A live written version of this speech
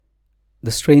The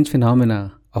strange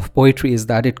phenomena of poetry is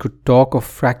that it could talk of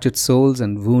fractured souls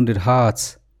and wounded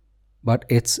hearts, but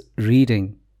its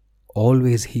reading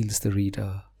always heals the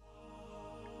reader.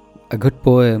 A good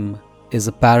poem is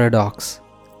a paradox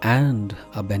and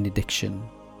a benediction.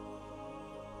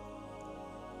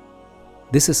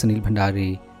 This is Sunil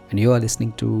Bhandari, and you are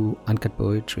listening to Uncut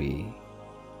Poetry.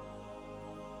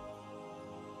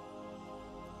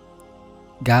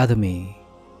 Gather me.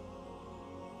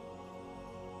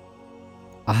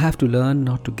 I have to learn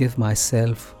not to give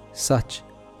myself such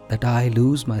that I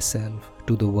lose myself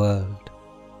to the world.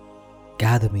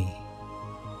 Gather me.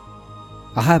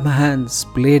 I have my hands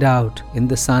played out in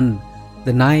the sun.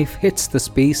 The knife hits the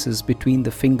spaces between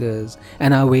the fingers,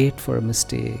 and I wait for a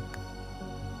mistake.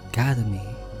 Gather me.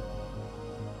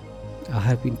 I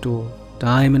have been told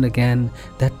time and again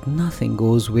that nothing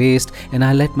goes waste, and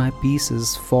I let my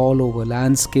pieces fall over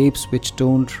landscapes which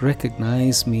don't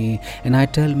recognize me, and I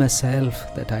tell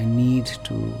myself that I need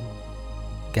to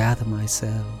gather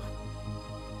myself.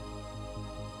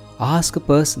 Ask a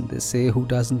person, they say, who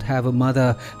doesn't have a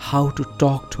mother how to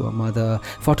talk to a mother,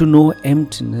 for to know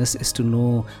emptiness is to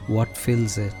know what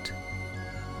fills it.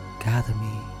 Gather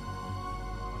me.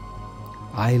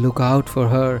 I look out for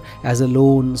her as a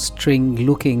lone string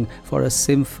looking for a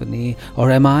symphony, or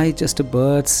am I just a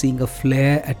bird seeing a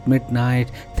flare at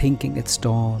midnight thinking it's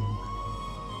dawn?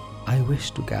 I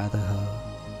wish to gather her.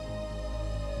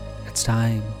 It's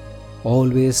time,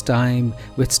 always time,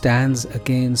 which stands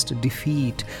against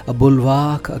defeat, a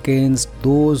bulwark against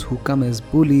those who come as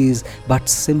bullies but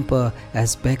simper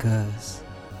as beggars.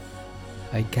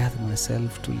 I gather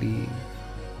myself to leave.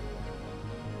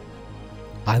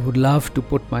 I would love to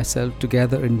put myself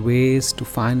together in ways to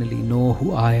finally know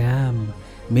who I am.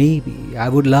 Maybe I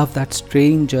would love that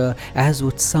stranger as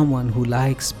would someone who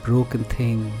likes broken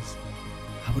things.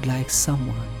 I would like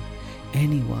someone,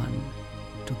 anyone,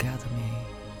 to gather me.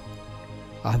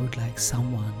 I would like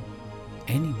someone,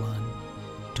 anyone,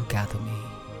 to gather me.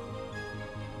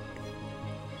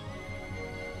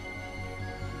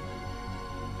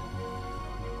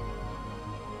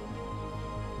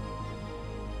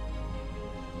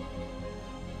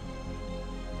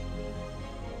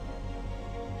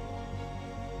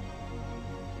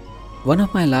 One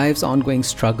of my life's ongoing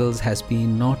struggles has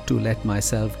been not to let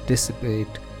myself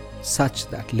dissipate such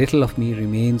that little of me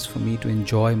remains for me to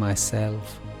enjoy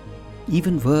myself.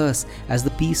 Even worse, as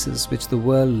the pieces which the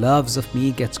world loves of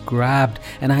me gets grabbed,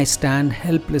 and I stand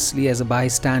helplessly as a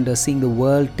bystander seeing the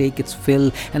world take its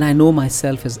fill, and I know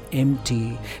myself as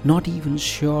empty, not even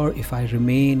sure if I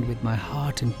remain with my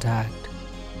heart intact.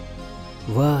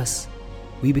 Worse,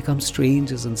 we become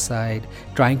strangers inside,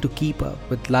 trying to keep up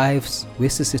with life's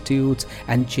vicissitudes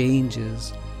and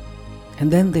changes. And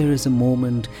then there is a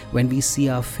moment when we see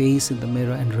our face in the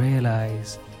mirror and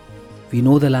realize we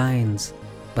know the lines,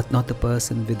 but not the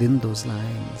person within those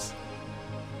lines.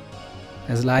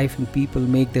 As life and people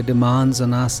make their demands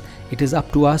on us, it is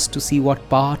up to us to see what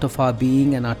part of our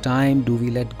being and our time do we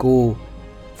let go.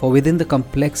 For within the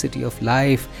complexity of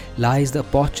life lies the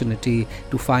opportunity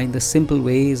to find the simple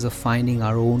ways of finding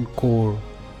our own core.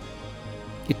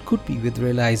 It could be with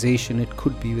realization, it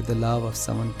could be with the love of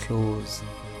someone close.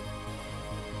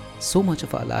 So much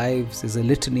of our lives is a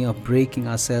litany of breaking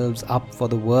ourselves up for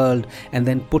the world and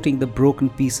then putting the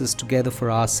broken pieces together for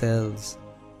ourselves.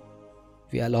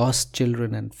 We are lost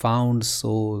children and found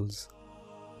souls.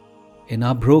 In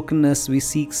our brokenness, we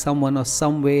seek someone or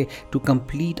some way to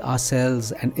complete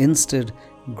ourselves and instead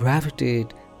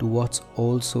gravitate to what's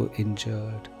also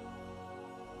injured.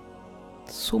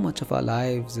 So much of our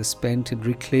lives is spent in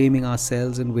reclaiming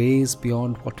ourselves in ways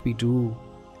beyond what we do,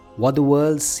 what the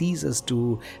world sees us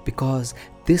do, because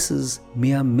this is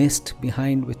mere mist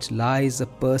behind which lies a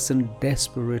person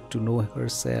desperate to know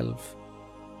herself.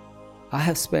 I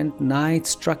have spent nights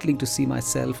struggling to see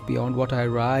myself beyond what I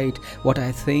write, what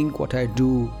I think, what I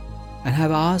do, and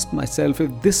have asked myself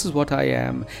if this is what I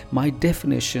am, my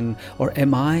definition, or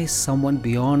am I someone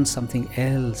beyond something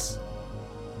else?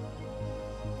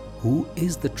 Who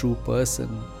is the true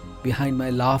person behind my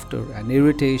laughter and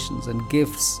irritations and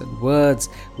gifts and words?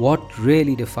 What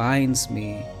really defines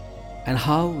me? And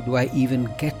how do I even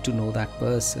get to know that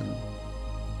person?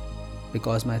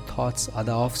 Because my thoughts are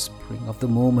the offspring of the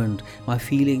moment, my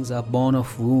feelings are born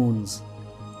of wounds.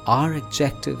 Are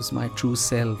adjectives my true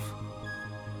self?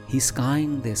 He's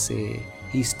kind, they say.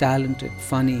 He's talented,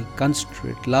 funny,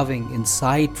 considerate, loving,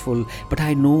 insightful. But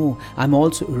I know I'm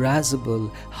also irascible,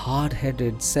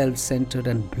 hard-headed, self-centered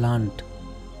and blunt.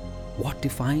 What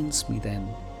defines me then?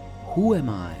 Who am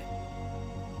I?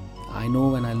 I know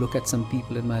when I look at some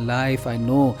people in my life, I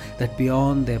know that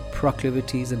beyond their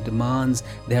proclivities and demands,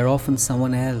 they are often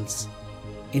someone else,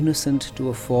 innocent to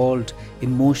a fault,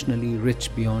 emotionally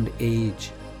rich beyond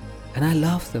age. And I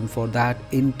love them for that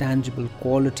intangible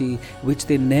quality which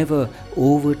they never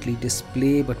overtly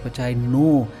display, but which I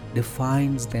know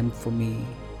defines them for me.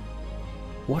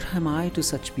 What am I to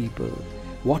such people?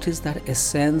 What is that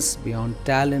essence beyond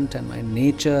talent and my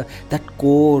nature, that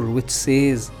core which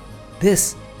says,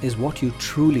 this is what you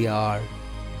truly are,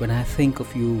 when I think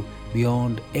of you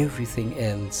beyond everything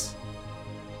else?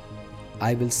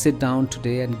 I will sit down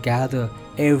today and gather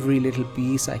every little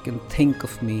piece I can think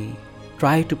of me,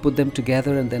 try to put them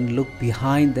together and then look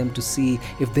behind them to see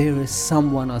if there is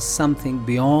someone or something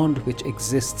beyond which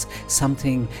exists,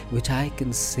 something which I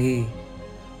can say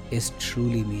is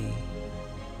truly me.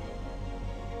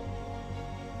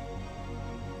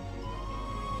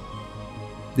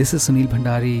 This is Sunil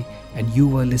Bhandari and you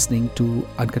were listening to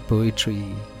Uncut Poetry.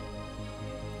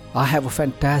 I have a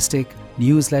fantastic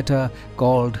newsletter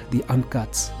called The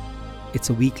Uncuts. It's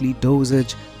a weekly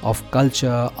dosage of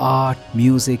culture, art,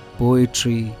 music,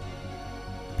 poetry.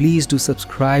 Please do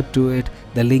subscribe to it.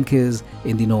 The link is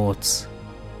in the notes.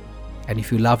 And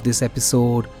if you love this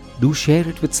episode, do share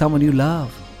it with someone you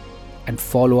love. And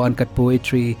follow Uncut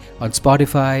Poetry on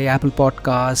Spotify, Apple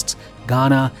Podcasts,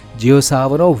 Gaana,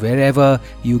 JioSaavn, or wherever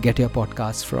you get your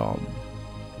podcasts from.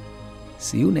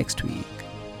 See you next week.